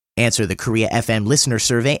Answer the Korea FM listener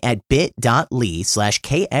survey at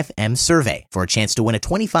bit.ly/KFM survey for a chance to win a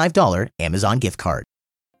 $25 Amazon gift card.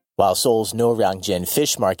 While Seoul's Noryangjin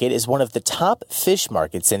Fish Market is one of the top fish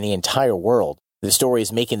markets in the entire world, the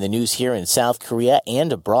stories making the news here in South Korea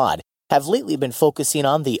and abroad have lately been focusing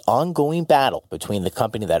on the ongoing battle between the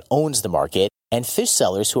company that owns the market and fish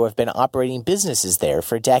sellers who have been operating businesses there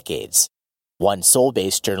for decades. One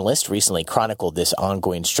Seoul-based journalist recently chronicled this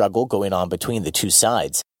ongoing struggle going on between the two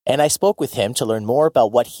sides, and I spoke with him to learn more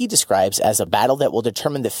about what he describes as a battle that will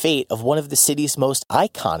determine the fate of one of the city's most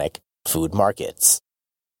iconic food markets.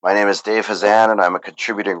 My name is Dave Hazan, and I'm a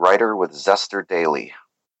contributing writer with Zester Daily.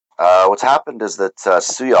 What's happened is that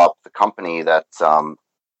Suyop, the company that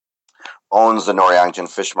owns the Noryangjin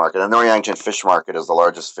Fish Market, and the Noryangjin Fish Market is the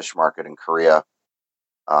largest fish market in Korea.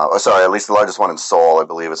 At least the largest one in Seoul. I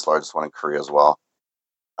believe it's the largest one in Korea as well.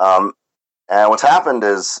 And what's happened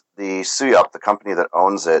is the Suyop, the company that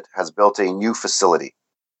owns it, has built a new facility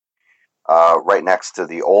right next to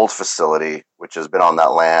the old facility, which has been on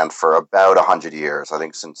that land for about 100 years, I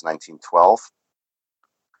think since 1912.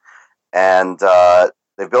 And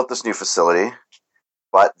they've built this new facility,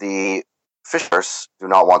 but the fishers do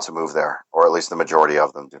not want to move there, or at least the majority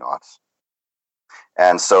of them do not.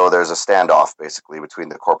 And so there's a standoff, basically, between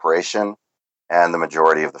the corporation and the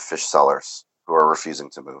majority of the fish sellers who are refusing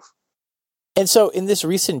to move. And so in this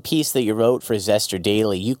recent piece that you wrote for Zester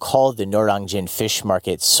Daily, you called the Noryangjin Fish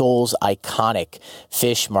Market Seoul's iconic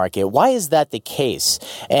fish market. Why is that the case?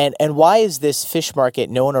 And why is this fish market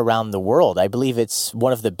known around the world? I believe it's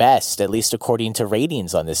one of the best, at least according to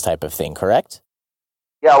ratings on this type of thing, correct?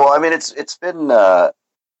 Yeah, well, I mean, it's been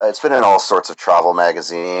in all sorts of travel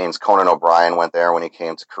magazines. Conan O'Brien went there when he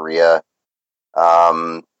came to Korea.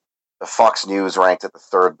 The Fox News ranked it the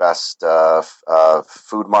third best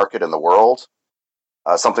food market in the world,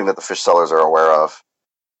 something that the fish sellers are aware of.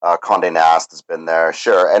 Condé Nast has been there,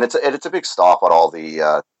 sure, and it's a big stop on all the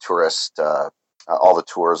all the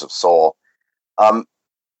tours of Seoul. The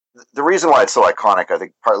reason why it's so iconic, I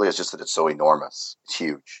think, partly is just that it's so enormous. It's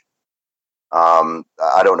huge.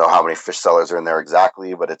 I don't know how many fish sellers are in there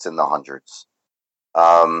exactly, but it's in the hundreds.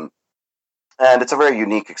 And it's a very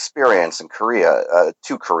unique experience in Korea,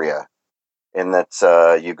 to Korea, in that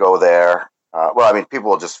you go there.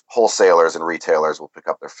 People will just, wholesalers and retailers will pick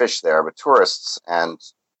up their fish there, but tourists and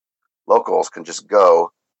locals can just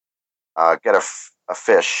go get a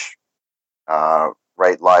fish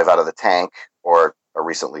right live out of the tank, or a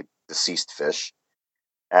recently deceased fish,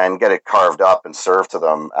 and get it carved up and served to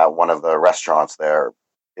them at one of the restaurants there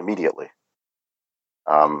immediately.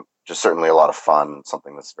 Just certainly a lot of fun,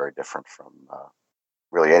 something that's very different from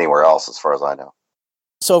really anywhere else, as far as I know.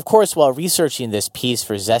 So, of course, while researching this piece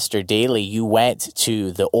for Zester Daily, you went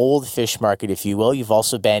to the old fish market, if you will. You've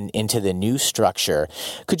also been into the new structure.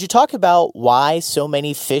 Could you talk about why so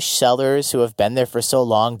many fish sellers who have been there for so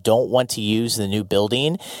long don't want to use the new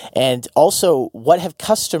building? And also, what have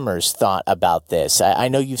customers thought about this? I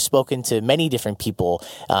know you've spoken to many different people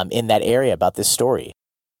in that area about this story.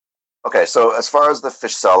 Okay, so as far as the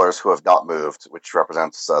fish sellers who have not moved, which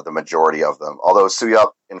represents the majority of them, although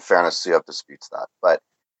Suyop, in fairness, Suyop disputes that, but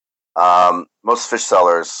most fish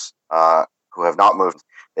sellers who have not moved,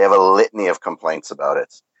 they have a litany of complaints about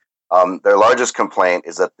it. Their largest complaint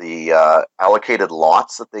is that the allocated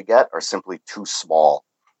lots that they get are simply too small.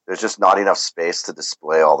 There's just not enough space to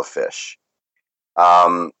display all the fish. There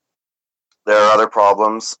are other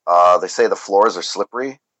problems. They say the floors are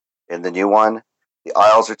slippery in the new one. The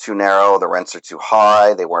aisles are too narrow. The rents are too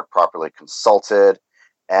high. They weren't properly consulted.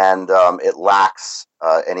 And it lacks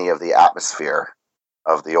any of the atmosphere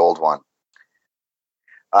of the old one.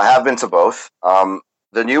 I have been to both.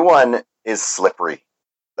 The new one is slippery.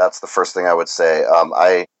 That's the first thing I would say.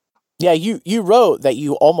 You wrote that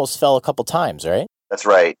you almost fell a couple times, right? That's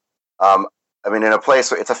right. In a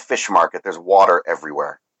place where it's a fish market, there's water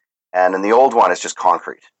everywhere. And in the old one, it's just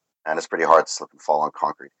concrete. And it's pretty hard to slip and fall on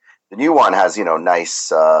concrete. The new one has,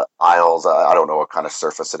 nice aisles. I don't know what kind of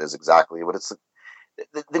surface it is exactly, but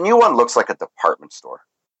the new one looks like a department store,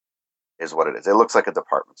 is what it is. It looks like a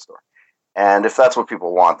department store. And if that's what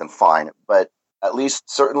people want, then fine. But at least,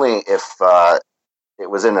 certainly, if it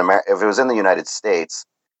was in the United States,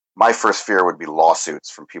 my first fear would be lawsuits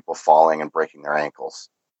from people falling and breaking their ankles,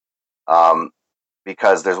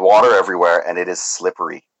 because there's water everywhere and it is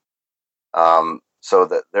slippery. So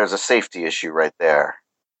that there's a safety issue right there.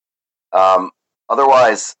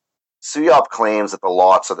 Otherwise, Suyop claims that the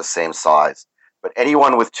lots are the same size, but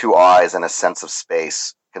anyone with two eyes and a sense of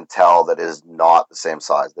space can tell that it is not the same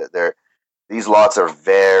size. These lots are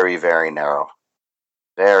very, very narrow.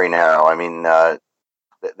 Very narrow.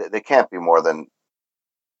 They can't be more than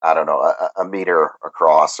I don't know, a meter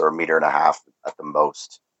across or a meter and a half at the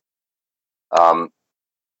most. I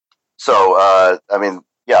mean,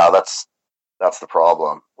 yeah, that's the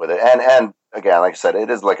problem with it. And again, like I said, it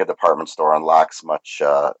is like a department store and lacks much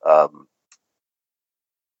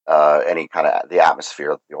any kind of the atmosphere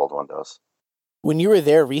that the old one does. When you were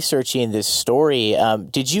there researching this story,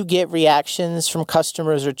 did you get reactions from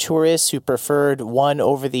customers or tourists who preferred one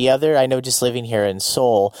over the other? I know just living here in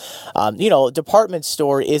Seoul, department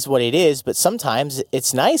store is what it is, but sometimes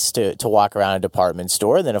it's nice to walk around a department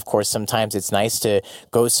store. And then, of course, sometimes it's nice to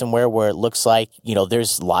go somewhere where it looks like,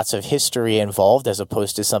 there's lots of history involved as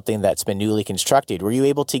opposed to something that's been newly constructed. Were you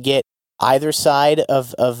able to get either side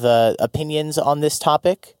of the opinions on this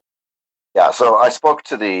topic? Yeah, so I spoke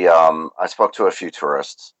to a few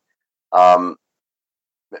tourists. Many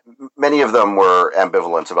of them were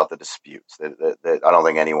ambivalent about the disputes. I don't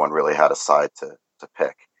think anyone really had a side to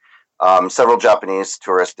pick. Several Japanese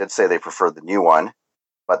tourists did say they preferred the new one,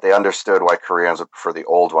 but they understood why Koreans would prefer the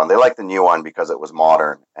old one. They liked the new one because it was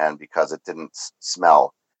modern and because it didn't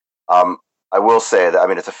smell. I will say that, I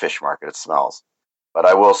mean, it's a fish market, it smells. But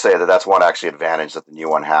I will say that that's one actually advantage that the new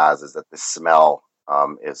one has, is that the smell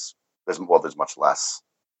there's much less.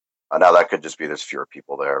 Now that could just be there's fewer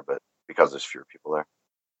people there, but because there's fewer people there.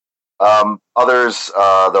 Others,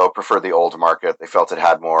 though, preferred the old market. They felt it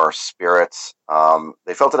had more spirit.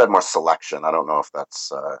 They felt it had more selection. I don't know if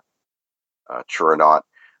that's true or not.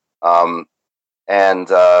 And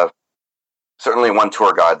certainly one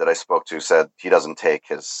tour guide that I spoke to said he doesn't take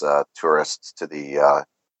his tourists to the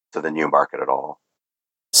new market at all.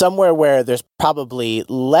 Somewhere where there's probably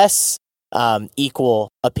less equal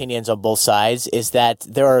opinions on both sides is that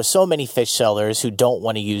there are so many fish sellers who don't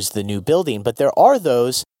want to use the new building, but there are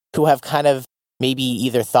those who have kind of maybe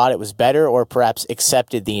either thought it was better or perhaps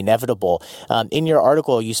accepted the inevitable. In your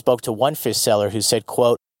article, you spoke to one fish seller who said,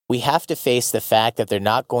 quote, "We have to face the fact that they're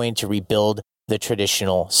not going to rebuild the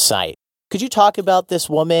traditional site." Could you talk about this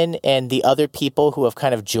woman and the other people who have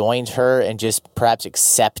kind of joined her and just perhaps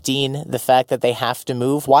accepting the fact that they have to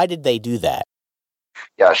move? Why did they do that?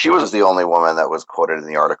 Yeah, she was the only woman that was quoted in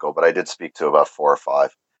the article, but I did speak to about 4 or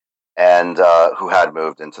 5, and who had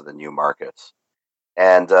moved into the new markets.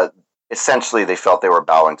 And essentially, they felt they were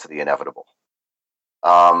bowing to the inevitable.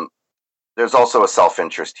 There's also a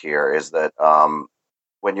self-interest here, is that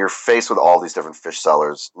when you're faced with all these different fish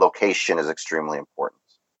sellers, location is extremely important.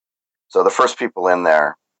 So the first people in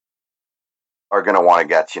there are going to want to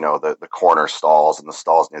get, the corner stalls and the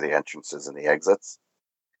stalls near the entrances and the exits.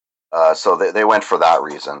 So they went for that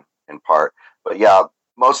reason, in part. But yeah,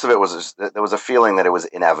 most of it was there was a feeling that it was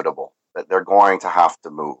inevitable, that they're going to have to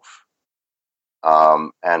move.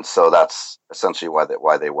 And so that's essentially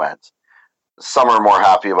why they went. Some are more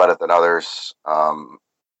happy about it than others.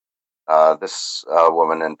 This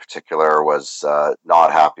woman in particular was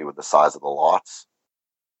not happy with the size of the lots,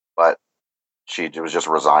 but she was just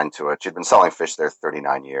resigned to it. She'd been selling fish there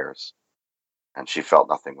 39 years, and she felt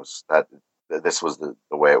nothing was that. This was the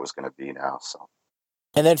way it was going to be now. So,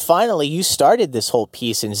 and then finally, you started this whole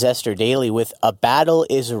piece in Zester Daily with "A battle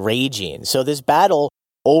is raging." So this battle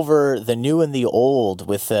over the new and the old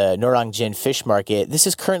with the Norangjin Fish Market, this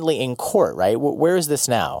is currently in court, right? Where is this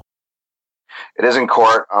now? It is in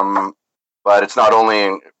court, but it's not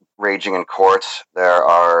only raging in court. There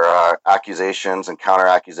are accusations and counter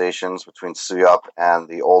accusations between Suyup and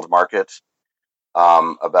the old market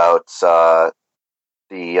about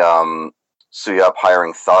the Suyup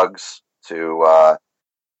hiring thugs to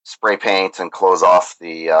spray paint and close off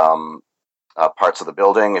the parts of the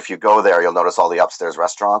building. If you go there, you'll notice all the upstairs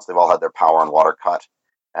restaurants. They've all had their power and water cut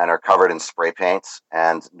and are covered in spray paint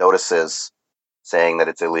and notices saying that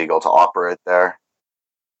it's illegal to operate there.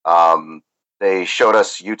 They showed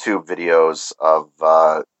us YouTube videos of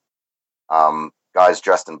guys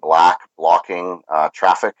dressed in black blocking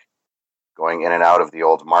traffic going in and out of the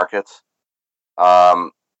old market.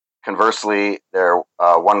 Conversely, there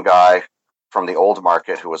one guy from the old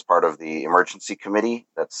market who was part of the emergency committee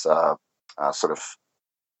that's sort of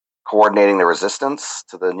coordinating the resistance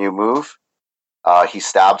to the new move. He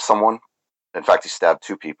stabbed someone. In fact, he stabbed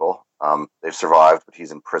 2 people. They've survived, but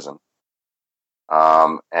he's in prison.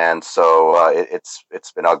 And so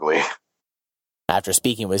it's been ugly. After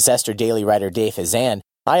speaking with Zester Daily writer Dae Fazan,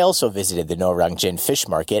 I also visited the Norangjin Fish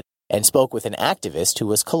Market and spoke with an activist who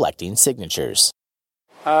was collecting signatures.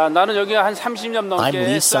 I'm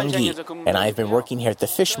Lee Sung-gi, and I've been working here at the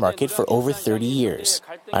fish market for over 30 years.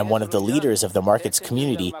 I'm one of the leaders of the market's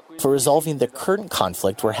community for resolving the current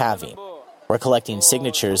conflict we're having. We're collecting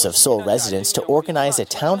signatures of Seoul residents to organize a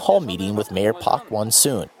town hall meeting with Mayor Park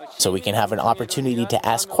Won-soon, so we can have an opportunity to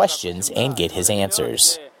ask questions and get his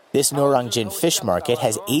answers. This Norangjin Fish Market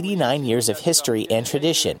has 89 years of history and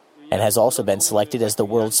tradition and has also been selected as the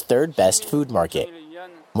world's third best food market.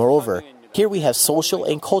 Moreover, here we have social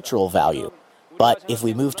and cultural value. But if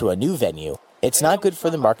we move to a new venue, it's not good for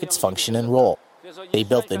the market's function and role. They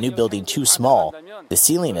built the new building too small, the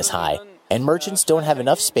ceiling is high, and merchants don't have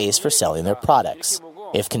enough space for selling their products.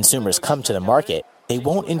 If consumers come to the market, they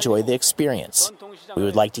won't enjoy the experience. We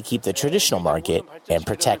would like to keep the traditional market and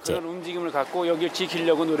protect it.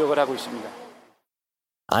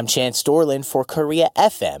 I'm Chance Dorland for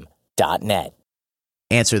KoreaFM.net.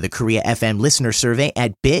 Answer the Korea FM listener survey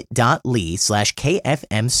at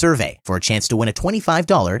bit.ly/KFM survey for a chance to win a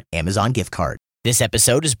 $25 Amazon gift card. This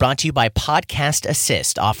episode is brought to you by Podcast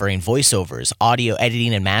Assist, offering voiceovers, audio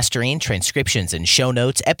editing and mastering, transcriptions and show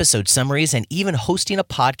notes, episode summaries, and even hosting a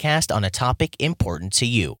podcast on a topic important to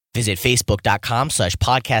you. Visit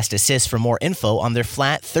facebook.com/Podcast Assist for more info on their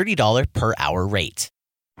flat $30 per hour rate.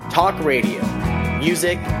 Talk radio,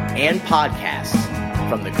 music, and podcasts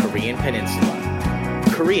from the Korean Peninsula.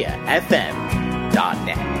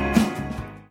 KoreaFM.net.